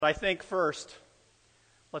I think first,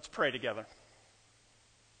 let's pray together.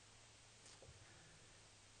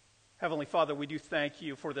 Heavenly Father, we do thank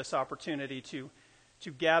you for this opportunity to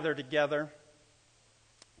gather together,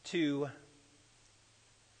 to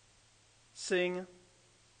sing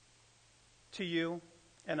to you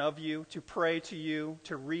and of you, to pray to you,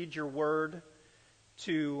 to read your word,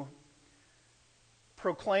 to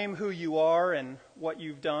proclaim who you are and what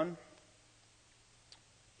you've done.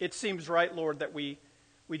 It seems right, Lord, that we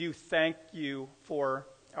do thank you for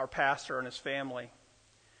our pastor and his family.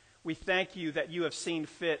 We thank you that you have seen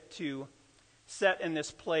fit to set in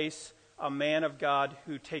this place a man of God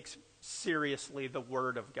who takes seriously the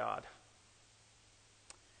word of God.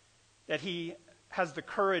 That he has the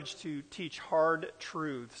courage to teach hard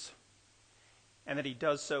truths, and that he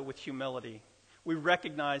does so with humility. We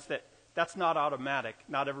recognize that that's not automatic.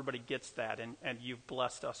 Not everybody gets that, and you've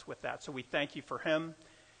blessed us with that. So we thank you for him,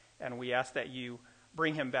 and we ask that you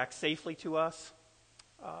bring him back safely to us,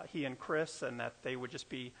 he and Chris, and that they would just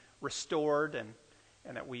be restored, and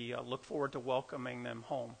that we look forward to welcoming them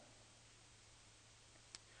home.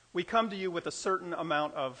 We come to you with a certain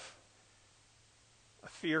amount of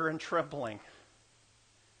fear and trembling.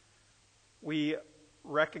 We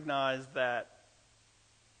recognize that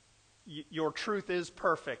your truth is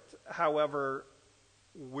perfect. However,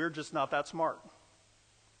 we're just not that smart.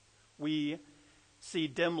 We see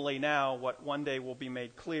dimly now what one day will be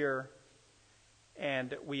made clear,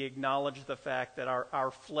 and we acknowledge the fact that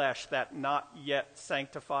our flesh, that not yet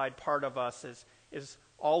sanctified part of us, is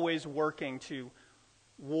always working to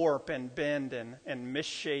warp and bend and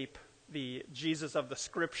misshape the Jesus of the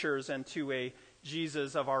Scriptures into a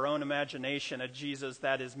Jesus of our own imagination, a Jesus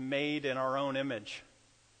that is made in our own image.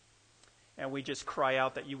 And we just cry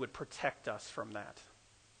out that you would protect us from that.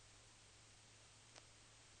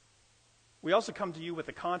 We also come to you with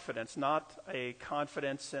a confidence, not a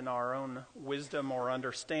confidence in our own wisdom or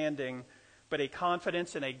understanding, but a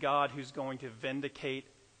confidence in a God who's going to vindicate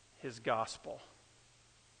his gospel.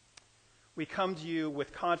 We come to you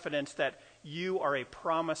with confidence that you are a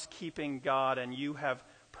promise-keeping God, and you have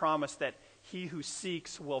promised that he who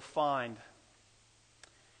seeks will find.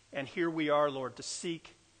 And here we are, Lord, to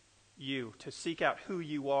seek you, to seek out who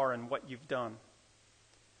you are and what you've done.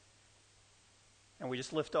 And we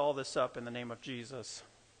just lift all this up in the name of Jesus.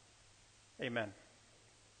 Amen.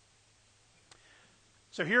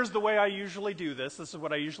 So here's the way I usually do this. This is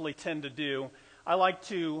what I usually tend to do. I like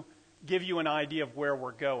to give you an idea of where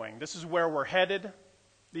we're going. This is where we're headed.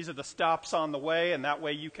 These are the stops on the way, and that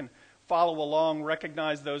way you can follow along,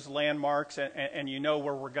 recognize those landmarks, and you know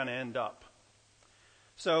where we're going to end up.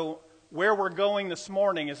 So where we're going this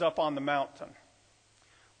morning is up on the mountain.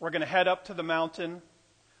 We're going to head up to the mountain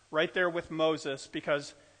right there with Moses,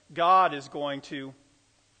 because God is going to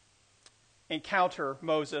encounter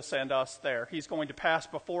Moses and us there. He's going to pass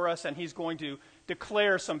before us, and he's going to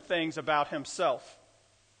declare some things about himself.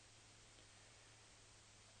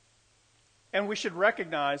 And we should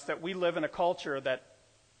recognize that we live in a culture that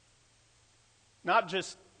not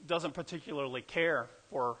just doesn't particularly care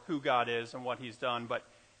for who God is and what he's done, but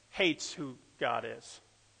hates who God is.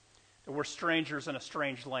 That we're strangers in a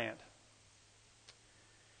strange land.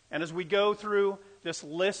 And as we go through this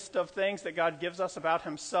list of things that God gives us about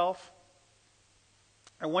himself,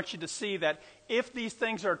 I want you to see that if these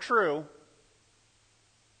things are true,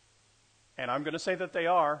 and I'm going to say that they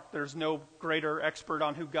are, there's no greater expert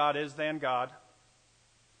on who God is than God,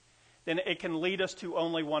 then it can lead us to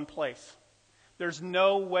only one place. There's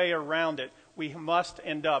no way around it. We must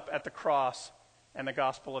end up at the cross and the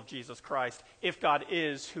gospel of Jesus Christ, if God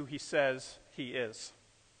is who he says he is.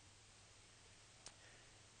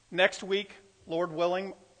 Next week, Lord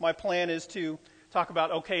willing, my plan is to talk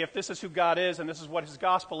about, okay, if this is who God is and this is what his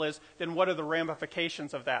gospel is, then what are the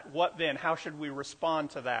ramifications of that? What then? How should we respond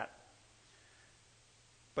to that?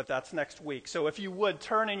 But that's next week. So if you would,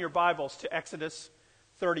 turn in your Bibles to Exodus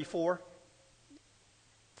 34.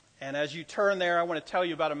 And as you turn there, I want to tell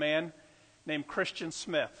you about a man named Christian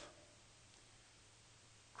Smith.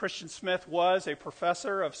 Christian Smith was a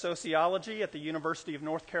professor of sociology at the University of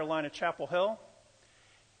North Carolina, Chapel Hill.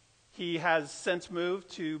 He has since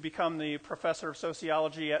moved to become the professor of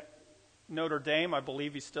sociology at Notre Dame. I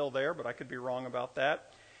believe he's still there, but I could be wrong about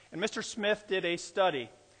that. And Mr. Smith did a study.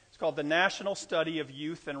 It's called the National Study of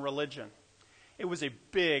Youth and Religion. It was a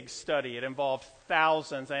big study. It involved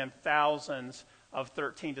thousands and thousands of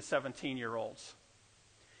 13 to 17-year-olds.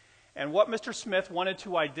 And what Mr. Smith wanted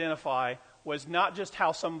to identify was not just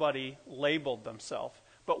how somebody labeled themselves,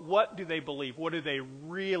 but what do they believe? What do they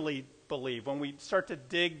really believe? When we start to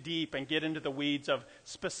dig deep and get into the weeds of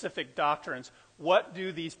specific doctrines, what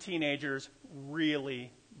do these teenagers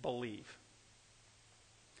really believe.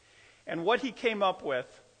 And what he came up with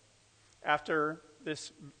after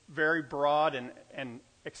this very broad and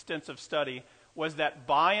extensive study was that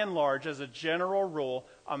by and large, as a general rule,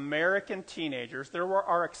 American teenagers, there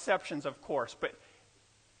are exceptions of course, but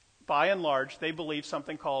by and large, they believe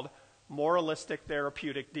something called moralistic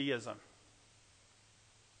therapeutic deism.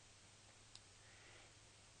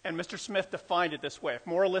 And Mr. Smith defined it this way. If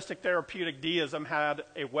moralistic therapeutic deism had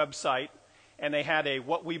a website and they had a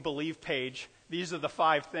what we believe page, these are the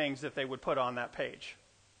 5 things that they would put on that page.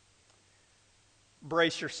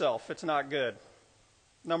 Brace yourself, it's not good.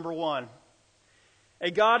 Number 1,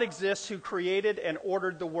 a God exists who created and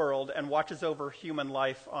ordered the world and watches over human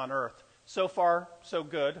life on earth. So far, so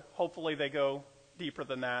good. Hopefully they go deeper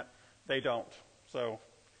than that. They don't. So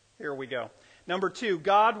here we go. Number 2,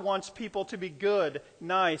 God wants people to be good,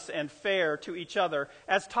 nice, and fair to each other,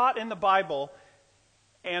 as taught in the Bible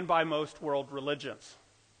and by most world religions.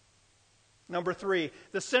 Number 3,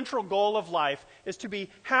 the central goal of life is to be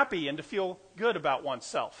happy and to feel good about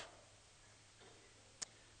oneself.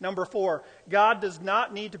 Number 4, God does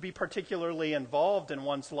not need to be particularly involved in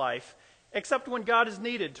one's life, except when God is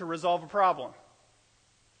needed to resolve a problem.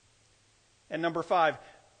 And number 5,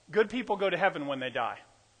 good people go to heaven when they die.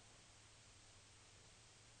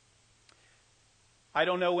 I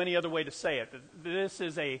don't know any other way to say it. This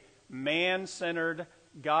is a man-centered,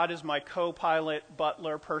 God is my co-pilot,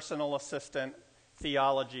 butler, personal assistant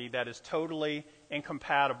theology that is totally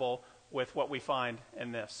incompatible with what we find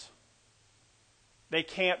in this. They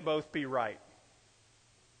can't both be right.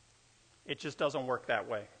 It just doesn't work that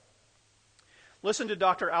way. Listen to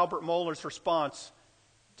Dr. Albert Mohler's response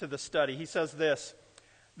to the study. He says this: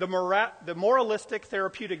 the moralistic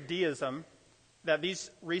therapeutic deism that these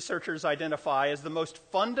researchers identify as the most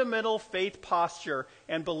fundamental faith posture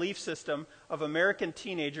and belief system of American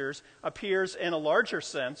teenagers appears in a larger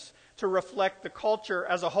sense to reflect the culture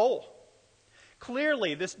as a whole.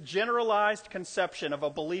 Clearly, this generalized conception of a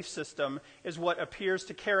belief system is what appears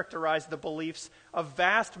to characterize the beliefs of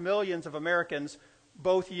vast millions of Americans,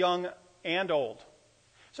 both young and old.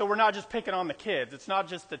 So we're not just picking on the kids. It's not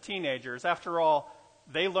just the teenagers. After all,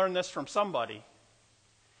 they learned this from somebody.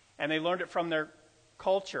 And they learned it from their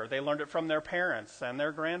culture. They learned it from their parents and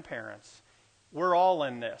their grandparents. We're all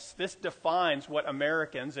in this. This defines what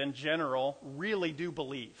Americans in general really do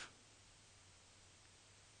believe.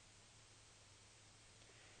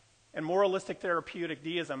 And moralistic therapeutic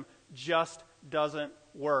deism just doesn't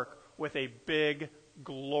work with a big,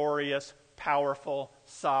 glorious, powerful,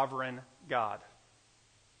 sovereign God.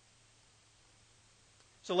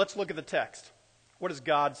 So let's look at the text. What does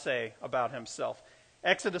God say about himself?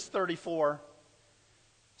 Exodus 34,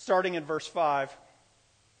 starting in verse 5.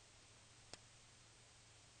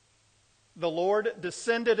 The Lord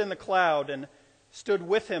descended in the cloud and stood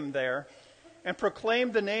with him there and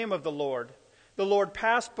proclaimed the name of the Lord. The Lord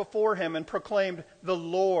passed before him and proclaimed, the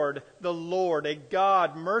Lord, a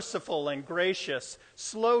God merciful and gracious,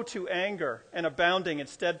 slow to anger and abounding in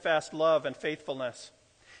steadfast love and faithfulness,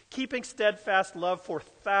 keeping steadfast love for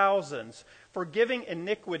thousands, forgiving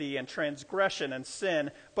iniquity and transgression and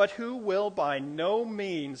sin, but who will by no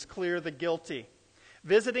means clear the guilty,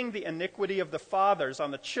 visiting the iniquity of the fathers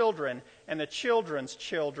on the children and the children's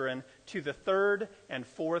children to the 3rd and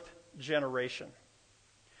 4th generation.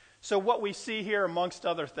 So what we see here, amongst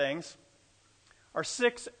other things, are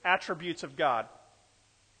 6 attributes of God.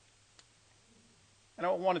 And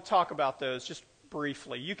I want to talk about those just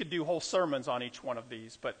briefly. You could do whole sermons on each one of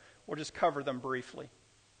these, but we'll just cover them briefly.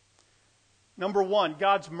 Number 1,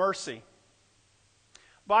 God's mercy.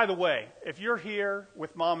 By the way, if you're here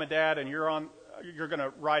with mom and dad and you're going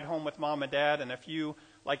to ride home with mom and dad, and if you,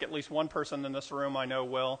 like at least one person in this room I know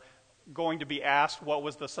will, going to be asked what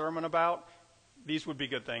was the sermon about, these would be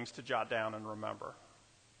good things to jot down and remember.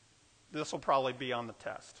 This will probably be on the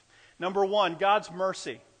test. Number 1, God's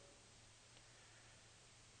mercy.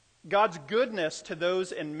 God's goodness to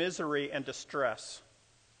those in misery and distress.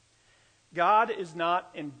 God is not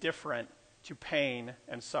indifferent to pain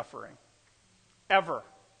and suffering. Ever.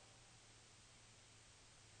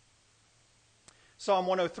 Psalm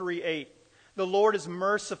 103:8. The Lord is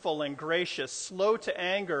merciful and gracious, slow to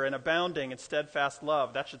anger and abounding in steadfast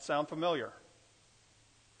love. That should sound familiar.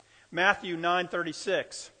 Matthew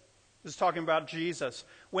 9:36. This is talking about Jesus.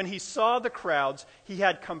 When he saw the crowds, he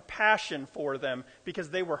had compassion for them because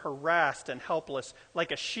they were harassed and helpless,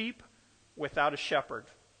 like a sheep without a shepherd.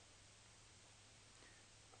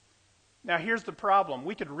 Now here's the problem.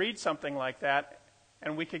 We could read something like that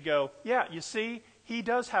and we could go, yeah, you see, he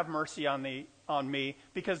does have mercy on me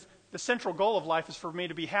because the central goal of life is for me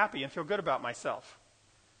to be happy and feel good about myself.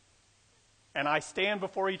 And I stand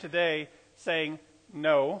before you today saying,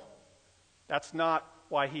 no, that's not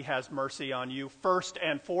why he has mercy on you first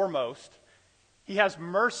and foremost. He has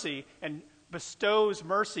mercy and bestows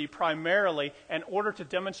mercy primarily in order to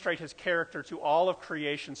demonstrate his character to all of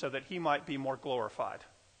creation so that he might be more glorified.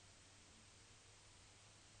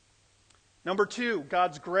 Number 2,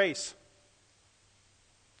 God's grace.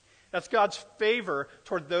 That's God's favor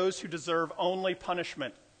toward those who deserve only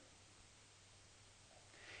punishment.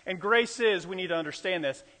 And grace is, we need to understand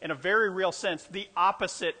this, in a very real sense, the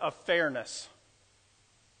opposite of fairness.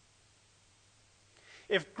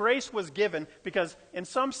 If grace was given, because in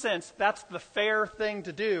some sense that's the fair thing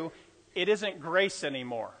to do, it isn't grace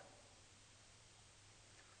anymore.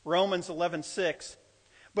 Romans 11:6.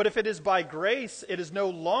 But if it is by grace, it is no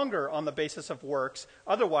longer on the basis of works.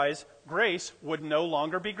 Otherwise, grace would no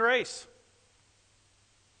longer be grace.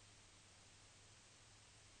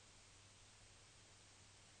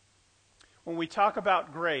 When we talk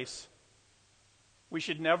about grace, we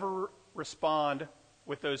should never respond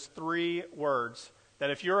with those 3 words that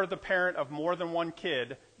if you're the parent of more than one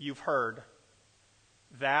kid, you've heard.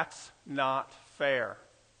 That's not fair.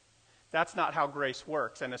 That's not how grace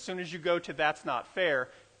works. And as soon as you go to that's not fair,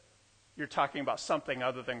 you're talking about something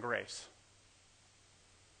other than grace.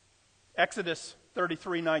 Exodus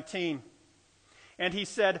 33:19. And he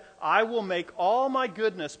said, I will make all my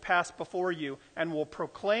goodness pass before you, and will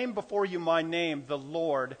proclaim before you my name, the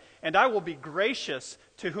Lord. And I will be gracious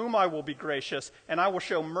to whom I will be gracious, and I will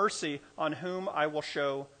show mercy on whom I will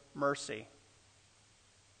show mercy.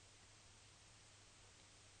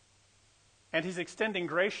 And he's extending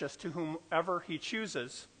gracious to whomever he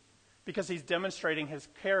chooses, because he's demonstrating his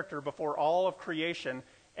character before all of creation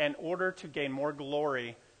in order to gain more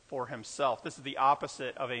glory for himself. This is the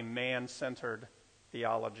opposite of a man-centered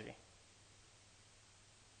theology.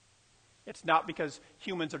 It's not because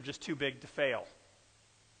humans are just too big to fail.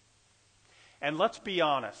 And let's be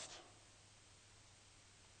honest,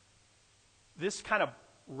 this kind of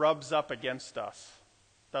rubs up against us,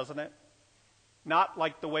 doesn't it? Not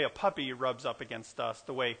like the way a puppy rubs up against us,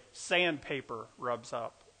 the way sandpaper rubs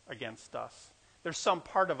up against us. There's some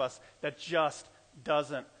part of us that just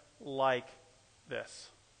doesn't like this.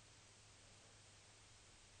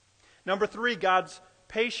 Number 3, God's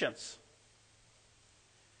patience.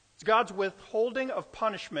 It's God's withholding of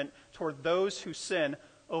punishment toward those who sin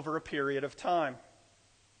over a period of time.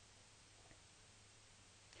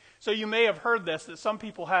 So you may have heard this, that some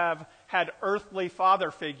people have had earthly father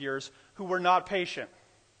figures who were not patient.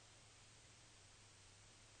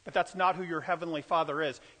 But that's not who your heavenly Father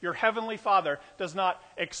is. Your heavenly Father does not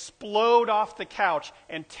explode off the couch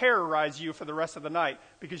and terrorize you for the rest of the night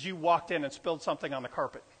because you walked in and spilled something on the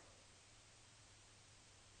carpet.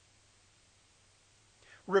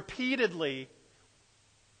 Repeatedly,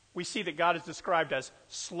 we see that God is described as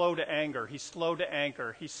slow to anger. He's slow to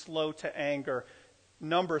anger. He's slow to anger.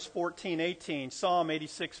 Numbers 14:18, Psalm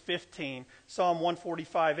 86:15, Psalm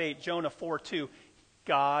 145:8, Jonah 4:2.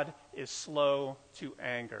 God is slow to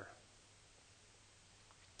anger.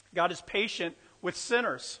 God is patient with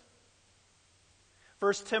sinners.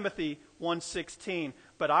 1 Timothy 1:16,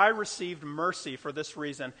 but I received mercy for this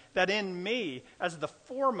reason, that in me, as the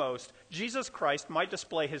foremost, Jesus Christ might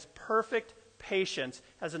display his perfect patience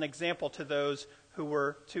as an example to those who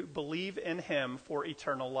were to believe in him for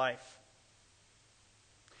eternal life.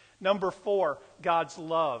 Number 4, God's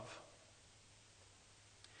love.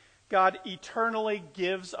 God eternally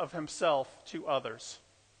gives of himself to others.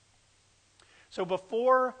 So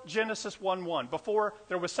before Genesis 1:1, before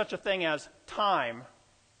there was such a thing as time,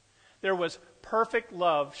 there was perfect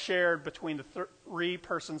love shared between the 3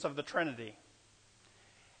 persons of the Trinity.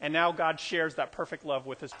 And now God shares that perfect love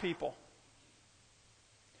with his people.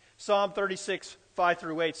 Psalm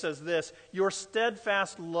 36:5-8 says this, your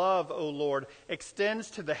steadfast love, O Lord, extends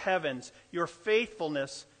to the heavens, your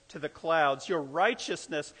faithfulness to the clouds. Your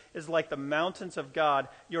righteousness is like the mountains of God.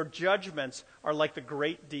 Your judgments are like the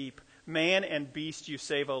great deep. Man and beast you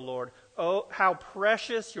save, O Lord. Oh, how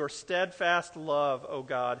precious your steadfast love, O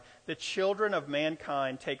God. The children of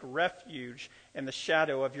mankind take refuge in the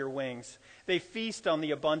shadow of your wings. They feast on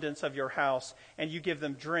the abundance of your house, and you give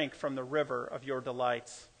them drink from the river of your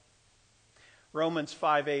delights. Romans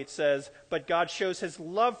 5:8 says, but God shows his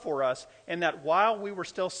love for us in that while we were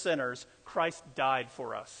still sinners, Christ died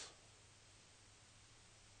for us.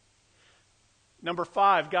 Number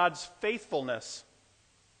 5, God's faithfulness.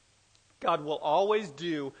 God will always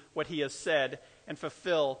do what he has said and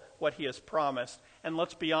fulfill what he has promised. And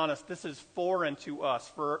let's be honest, this is foreign to us.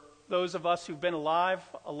 For those of us who've been alive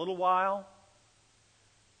a little while,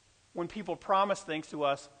 when people promise things to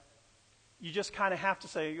us, you just kind of have to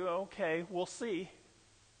say, okay, we'll see.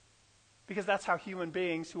 Because that's how human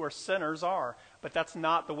beings who are sinners are. But that's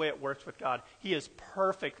not the way it works with God. He is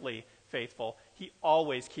perfectly faithful. He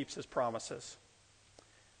always keeps his promises.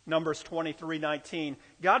 Numbers 23:19,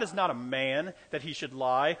 God is not a man that he should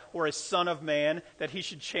lie, or a son of man that he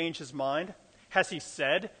should change his mind. Has he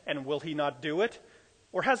said, and will he not do it?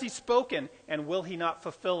 Or has he spoken, and will he not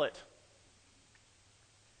fulfill it?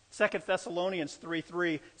 2 Thessalonians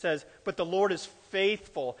 3:3 says, but the Lord is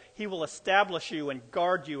faithful. He will establish you and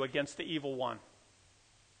guard you against the evil one.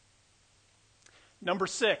 Number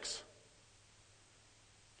 6,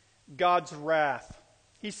 God's wrath.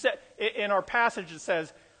 He said, in our passage it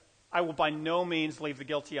says, I will by no means leave the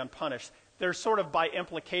guilty unpunished. There's sort of by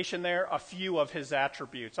implication there a few of his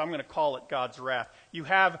attributes. I'm going to call it God's wrath. You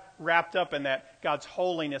have wrapped up in that God's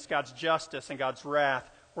holiness, God's justice, and God's wrath.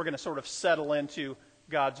 We're going to sort of settle into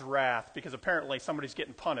God's wrath because apparently somebody's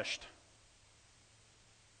getting punished.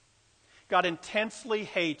 God intensely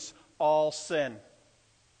hates all sin.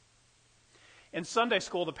 In Sunday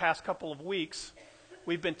school the past couple of weeks,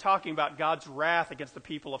 we've been talking about God's wrath against the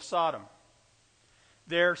people of Sodom.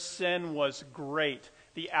 Their sin was great.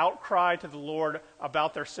 The outcry to the Lord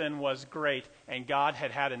about their sin was great, and God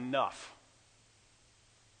had had enough.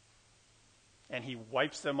 And he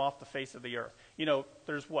wipes them off the face of the earth. You know,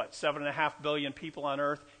 there's 7.5 billion people on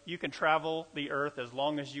earth. You can travel the earth as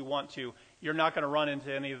long as you want to. You're not going to run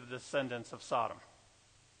into any of the descendants of Sodom.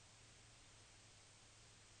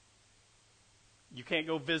 You can't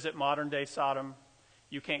go visit modern-day Sodom.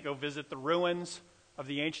 You can't go visit the ruins of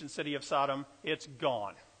the ancient city of Sodom. It's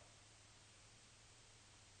gone.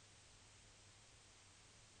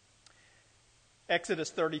 Exodus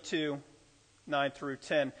 32, 9 through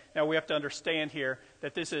 10. Now we have to understand here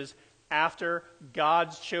that this is after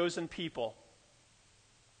God's chosen people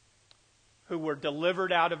who were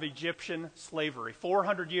delivered out of Egyptian slavery,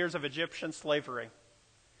 400 years of Egyptian slavery.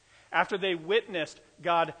 After they witnessed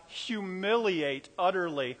God humiliate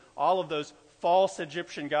utterly all of those false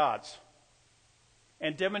Egyptian gods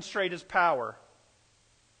and demonstrate his power,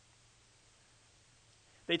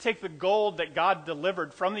 they take the gold that God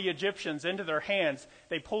delivered from the Egyptians into their hands,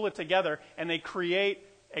 they pull it together, and they create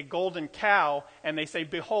a golden cow, and they say,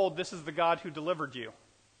 behold, this is the God who delivered you.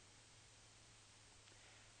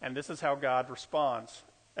 And this is how God responds.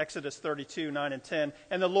 Exodus 32, 9 and 10.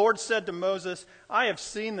 And the Lord said to Moses, I have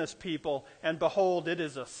seen this people, and behold, it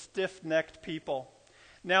is a stiff-necked people.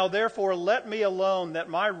 Now therefore let me alone, that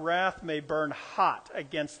my wrath may burn hot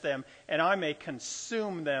against them, and I may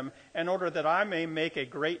consume them, in order that I may make a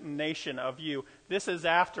great nation of you. This is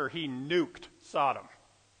after he nuked Sodom.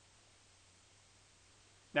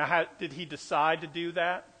 Now, did he decide to do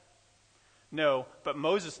that? No, but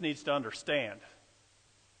Moses needs to understand.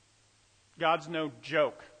 God's no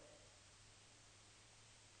joke.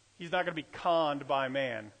 He's not going to be conned by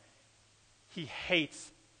man. He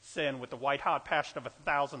hates sin with the white-hot passion of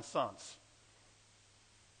 1,000 suns.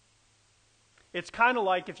 It's kind of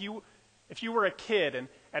like if you were a kid and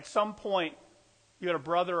at some point you had a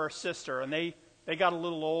brother or sister and they got a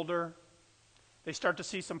little older, they start to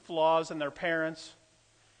see some flaws in their parents,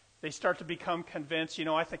 they start to become convinced,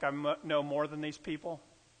 I think I know more than these people.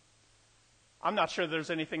 I'm not sure there's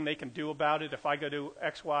anything they can do about it if I go to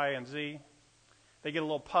X, Y, and Z. They get a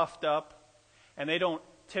little puffed up and they don't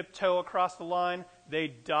tiptoe across the line. They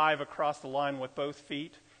dive across the line with both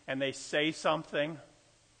feet, and they say something.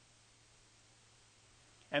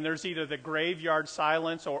 And there's either the graveyard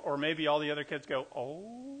silence, or maybe all the other kids go,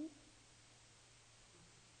 oh.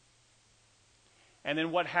 And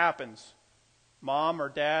then what happens? Mom or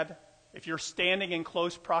dad, if you're standing in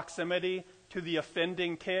close proximity to the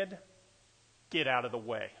offending kid, get out of the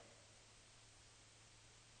way.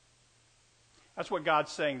 That's what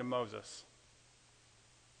God's saying to Moses.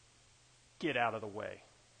 Get out of the way.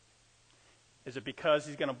 Is it because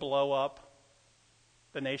he's going to blow up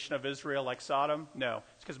the nation of Israel like Sodom? No.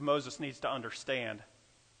 It's because Moses needs to understand.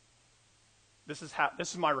 This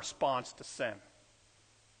is my response to sin.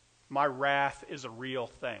 My wrath is a real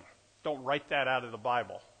thing. Don't write that out of the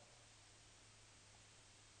Bible.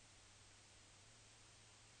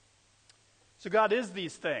 So God is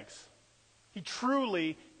these things. He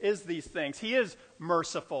truly is these things. He is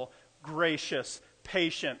merciful, gracious,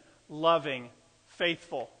 patient, loving,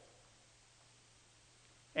 faithful.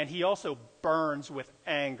 And he also burns with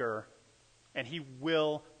anger, and he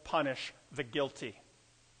will punish the guilty.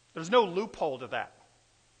 There's no loophole to that.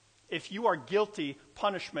 If you are guilty,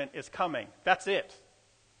 punishment is coming. That's it.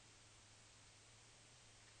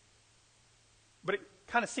 But it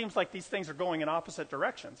kind of seems like these things are going in opposite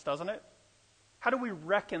directions, doesn't it? How do we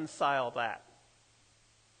reconcile that?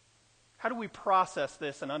 How do we process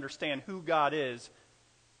this and understand who God is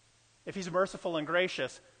if he's merciful and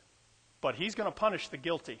gracious, but he's going to punish the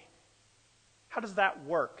guilty? How does that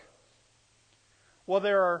work? Well,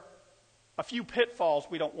 there are a few pitfalls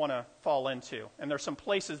we don't want to fall into, and there's some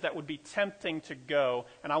places that would be tempting to go,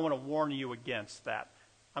 and I want to warn you against that.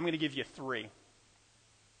 I'm going to give you 3.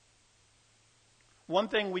 One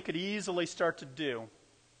thing we could easily start to do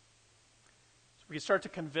is we could start to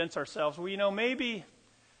convince ourselves, well,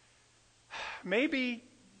 maybe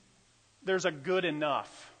there's a good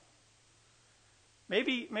enough.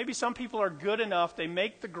 Maybe some people are good enough, they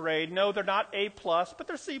make the grade. No, they're not A+, but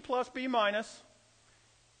they're C+, B-.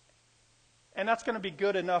 And that's going to be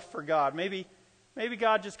good enough for God. Maybe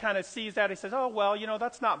God just kind of sees that. He says, oh, well,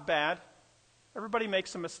 that's not bad. Everybody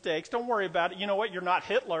makes some mistakes. Don't worry about it. You know what? You're not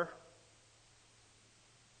Hitler.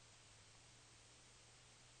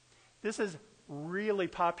 This is really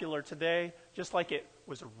popular today, just like it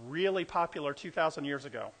was really popular 2,000 years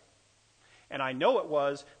ago. And I know it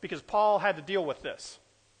was because Paul had to deal with this.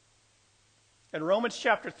 In Romans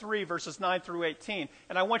chapter 3, verses 9 through 18,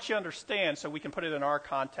 and I want you to understand so we can put it in our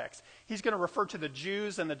context. He's going to refer to the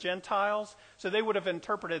Jews and the Gentiles, so they would have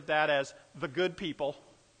interpreted that as the good people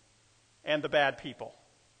and the bad people.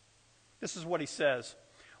 This is what he says.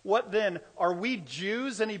 What then? Are we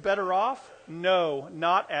Jews any better off? No,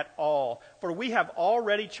 not at all. For we have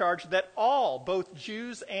already charged that all, both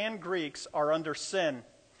Jews and Greeks, are under sin.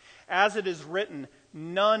 As it is written,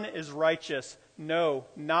 none is righteous, no,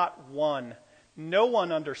 not one. No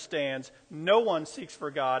one understands, no one seeks for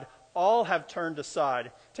God. All have turned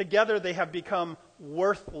aside. Together they have become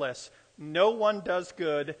worthless. No one does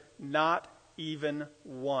good, not even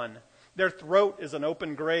one. Their throat is an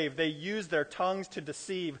open grave. They use their tongues to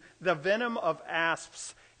deceive. The venom of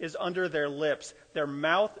asps is under their lips. Their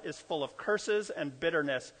mouth is full of curses and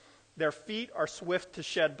bitterness. Their feet are swift to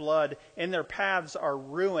shed blood. In their paths are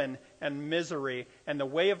ruin and misery, and the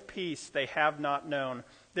way of peace they have not known.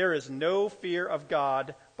 There is no fear of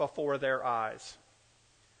God before their eyes.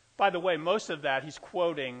 By the way, most of that he's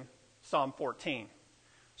quoting Psalm 14.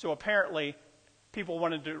 So apparently, people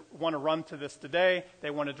want to run to this today. They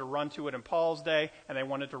wanted to run to it in Paul's day, and they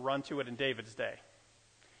wanted to run to it in David's day.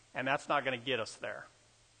 And that's not going to get us there.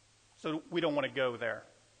 So we don't want to go there.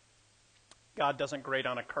 God doesn't grade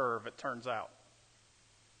on a curve, it turns out.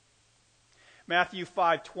 Matthew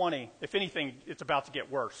 5:20, if anything, it's about to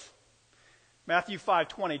get worse. Matthew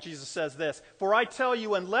 5:20, Jesus says this, "For I tell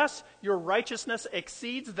you, unless your righteousness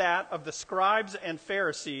exceeds that of the scribes and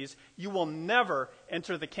Pharisees, you will never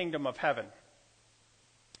enter the kingdom of heaven."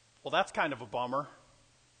 Well, that's kind of a bummer.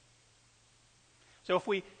 So if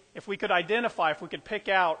we could identify, if we could pick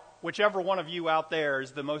out whichever one of you out there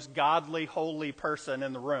is the most godly, holy person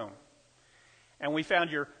in the room, and we found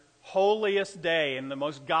your holiest day and the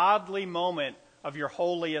most godly moment of your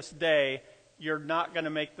holiest day, you're not going to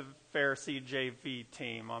make the Pharisee JV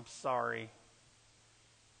team. I'm sorry.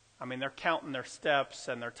 I mean, they're counting their steps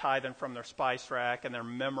and they're tithing from their spice rack and they're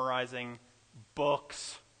memorizing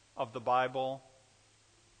books of the Bible.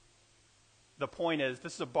 The point is,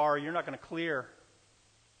 this is a bar you're not going to clear.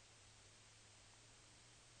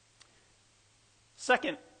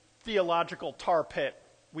 Second theological tar pit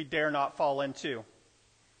we dare not fall into.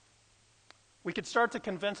 We could start to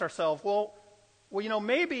convince ourselves, well,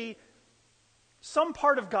 maybe some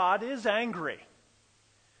part of God is angry,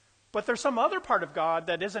 but there's some other part of God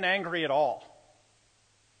that isn't angry at all.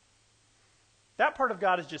 That part of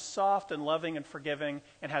God is just soft and loving and forgiving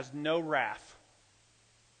and has no wrath.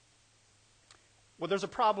 Well, there's a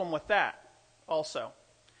problem with that also.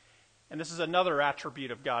 And this is another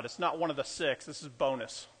attribute of God. It's not one of the 6. This is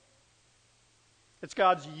bonus. It's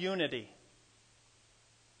God's unity.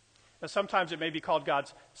 Now, sometimes it may be called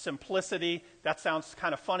God's simplicity. That sounds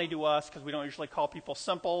kind of funny to us because we don't usually call people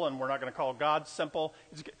simple, and we're not going to call God simple.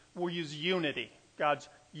 We'll use unity, God's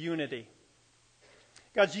unity.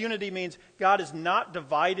 God's unity means God is not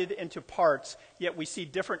divided into parts, yet we see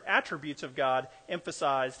different attributes of God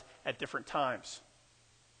emphasized at different times.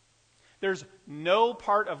 There's no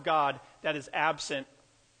part of God that is absent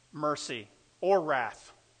mercy or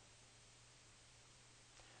wrath.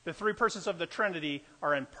 The 3 persons of the Trinity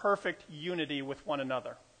are in perfect unity with one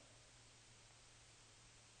another.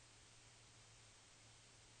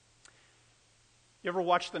 You ever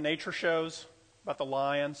watch the nature shows about the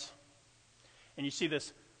lions? And you see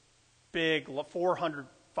this big 400,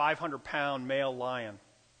 500-pound male lion.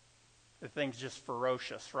 The thing's just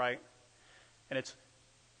ferocious, right? And it's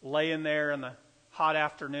laying there in the hot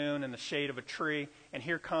afternoon in the shade of a tree, and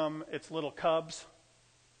here come its little cubs.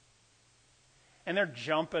 And they're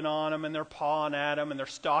jumping on him, and they're pawing at him, and they're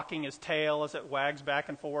stalking his tail as it wags back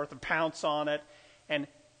and forth and pounce on it. And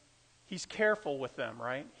he's careful with them,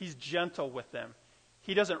 right? He's gentle with them.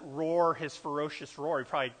 He doesn't roar his ferocious roar. He'd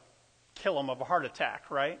probably kill him of a heart attack,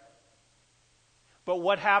 right? But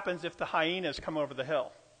what happens if the hyenas come over the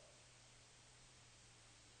hill?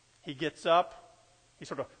 He gets up, he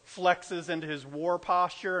sort of flexes into his war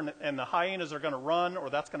posture, and the hyenas are going to run, or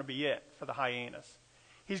that's going to be it for the hyenas.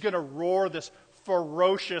 He's going to roar this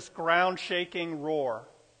ferocious, ground-shaking roar.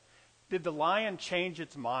 Did the lion change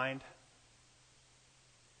its mind?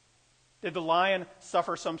 Did the lion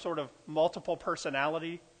suffer some sort of multiple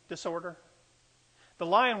personality disorder? The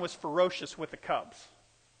lion was ferocious with the cubs.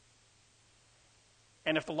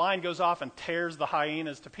 And if the lion goes off and tears the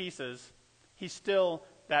hyenas to pieces, he's still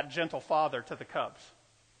that gentle father to the cubs.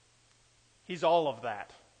 He's all of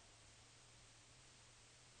that.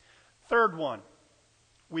 Third one,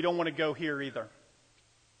 we don't want to go here either.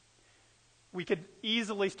 We could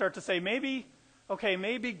easily start to say, maybe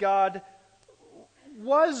God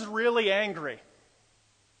was really angry,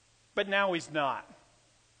 but now he's not.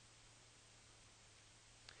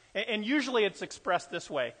 And usually it's expressed this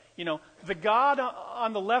way. You know, the God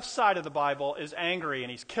on the left side of the Bible is angry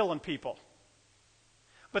and he's killing people.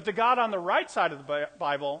 But the God on the right side of the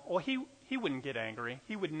Bible, well, he wouldn't get angry.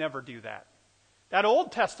 He would never do that. That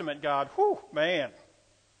Old Testament God, whew, man.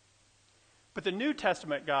 But the New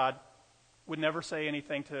Testament God would never say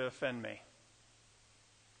anything to offend me.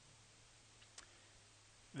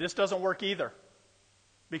 This doesn't work either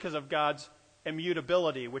because of God's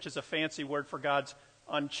immutability, which is a fancy word for God's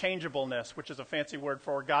unchangeableness, which is a fancy word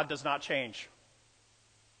for God does not change.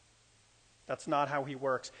 That's not how he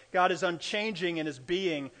works. God is unchanging in his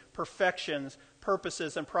being, perfections,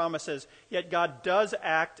 purposes, and promises, yet God does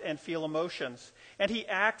act and feel emotions. And he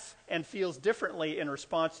acts and feels differently in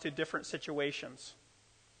response to different situations.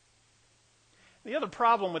 The other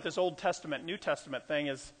problem with this Old Testament, New Testament thing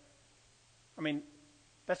is,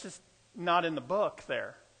 that's just not in the book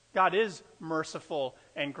there. God is merciful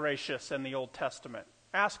and gracious in the Old Testament.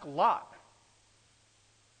 Ask Lot.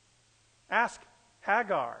 Ask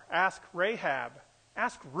Hagar. Ask Rahab.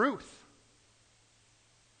 Ask Ruth.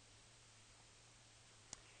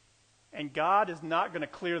 And God is not going to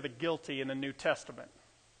clear the guilty in the New Testament.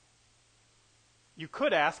 You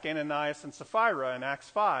could ask Ananias and Sapphira in Acts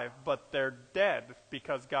 5, but they're dead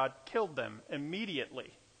because God killed them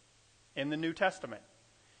immediately in the New Testament.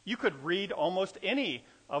 You could read almost any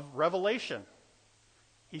of Revelation.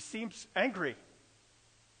 He seems angry.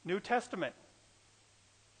 New Testament.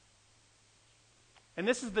 And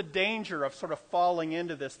this is the danger of sort of falling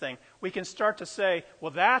into this thing. We can start to say, well,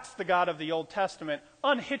 that's the God of the Old Testament.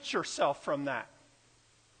 Unhitch yourself from that.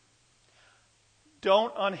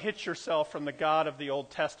 Don't unhitch yourself from the God of the Old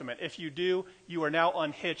Testament. If you do, you are now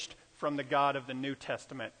unhitched from the God of the New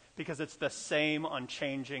Testament because it's the same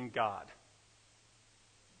unchanging God.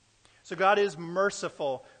 So God is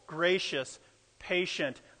merciful, gracious,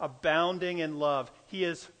 patient, abounding in love. He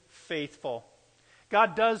is faithful.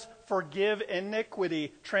 God does forgive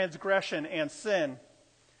iniquity, transgression, and sin,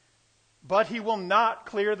 but he will not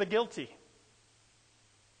clear the guilty.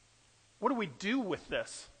 What do we do with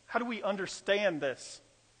this? How do we understand this?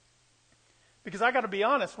 Because I got to be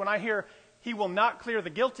honest, when I hear he will not clear the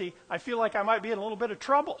guilty, I feel like I might be in a little bit of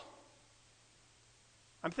trouble.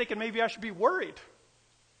 I'm thinking maybe I should be worried.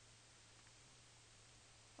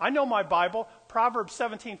 I know my Bible. Proverbs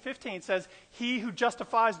 17:15 says, he who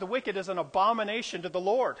justifies the wicked is an abomination to the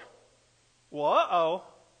Lord. Well, uh-oh.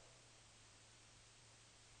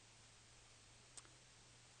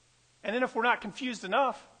 And then if we're not confused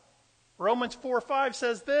enough, Romans 4:5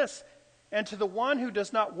 says this, and to the one who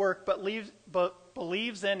does not work but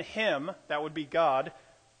believes in him, that would be God,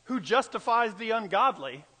 who justifies the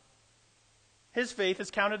ungodly, his faith is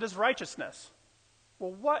counted as righteousness.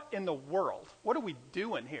 Well, what in the world? What are we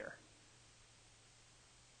doing here?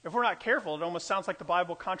 If we're not careful, it almost sounds like the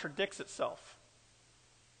Bible contradicts itself.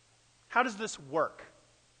 How does this work?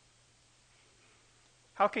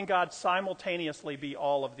 How can God simultaneously be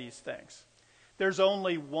all of these things? There's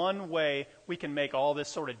only one way we can make all this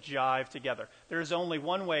sort of jive together. There's only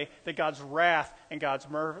one way that God's wrath and God's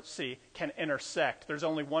mercy can intersect. There's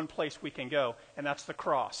only one place we can go, and that's the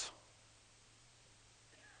cross.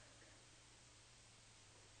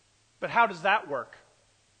 But how does that work?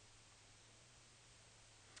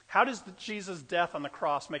 How does Jesus' death on the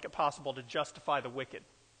cross make it possible to justify the wicked?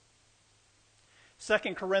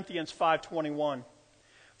 2 Corinthians 5:21,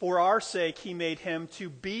 for our sake he made him to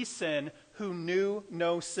be sin who knew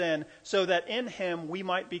no sin, so that in him we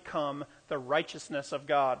might become the righteousness of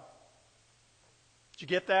God. Did you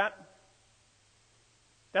get that?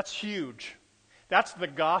 That's huge. That's the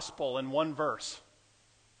gospel in one verse.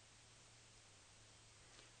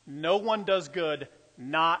 No one does good,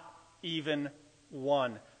 not even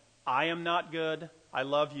one. I am not good. I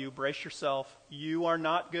love you. Brace yourself. You are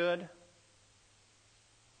not good.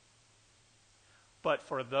 But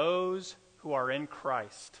for those who are in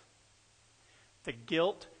Christ, the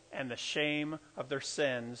guilt and the shame of their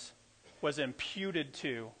sins was imputed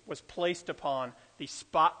to, was placed upon the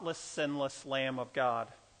spotless, sinless Lamb of God.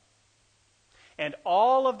 And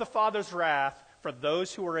all of the Father's wrath for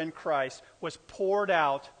those who are in Christ was poured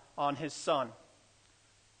out on his Son.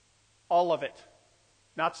 All of it.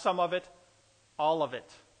 Not some of it, all of it.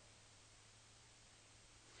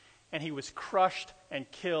 And he was crushed and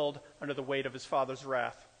killed under the weight of his Father's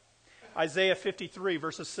wrath. Isaiah 53,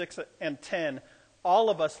 verses 6 and 10, all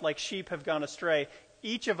of us like sheep have gone astray.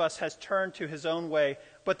 Each of us has turned to his own way,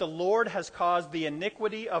 but the Lord has caused the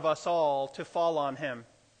iniquity of us all to fall on him.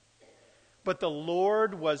 But the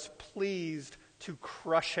Lord was pleased to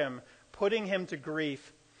crush him, putting him to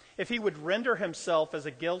grief. If he would render himself as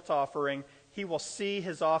a guilt offering, he will see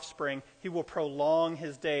his offspring, he will prolong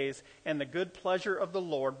his days, and the good pleasure of the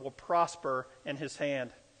Lord will prosper in his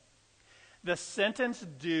hand. The sentence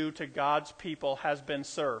due to God's people has been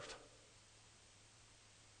served.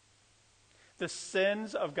 The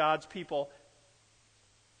sins of God's people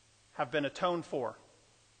have been atoned for.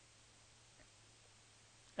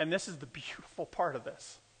 And this is the beautiful part of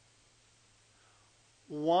this.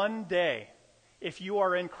 One day, if you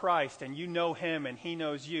are in Christ and you know him and he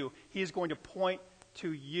knows you, he is going to point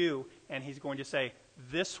to you and he's going to say,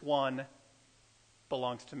 this one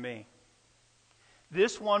belongs to me.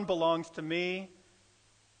 This one belongs to me,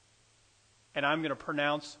 and I'm going to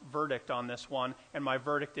pronounce verdict on this one, and my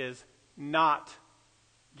verdict is not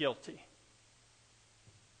guilty.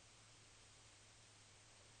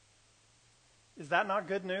 Is that not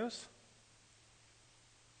good news?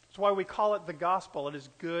 That's why we call it the gospel. It is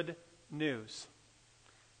good news.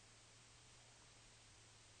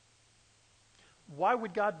 Why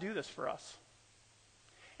would God do this for us?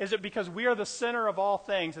 Is it because we are the center of all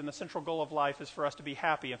things and the central goal of life is for us to be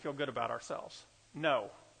happy and feel good about ourselves? No.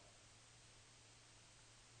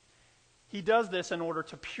 He does this in order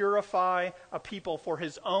to purify a people for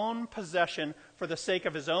his own possession, for the sake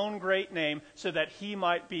of his own great name, so that he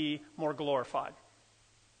might be more glorified.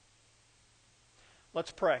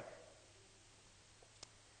 Let's pray.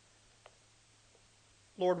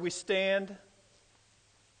 Lord, we stand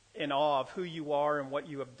in awe of who you are and what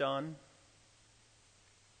you have done.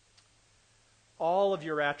 All of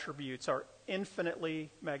your attributes are infinitely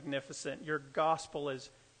magnificent. Your gospel is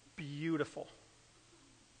beautiful.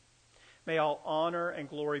 May all honor and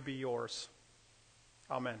glory be yours.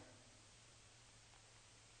 Amen.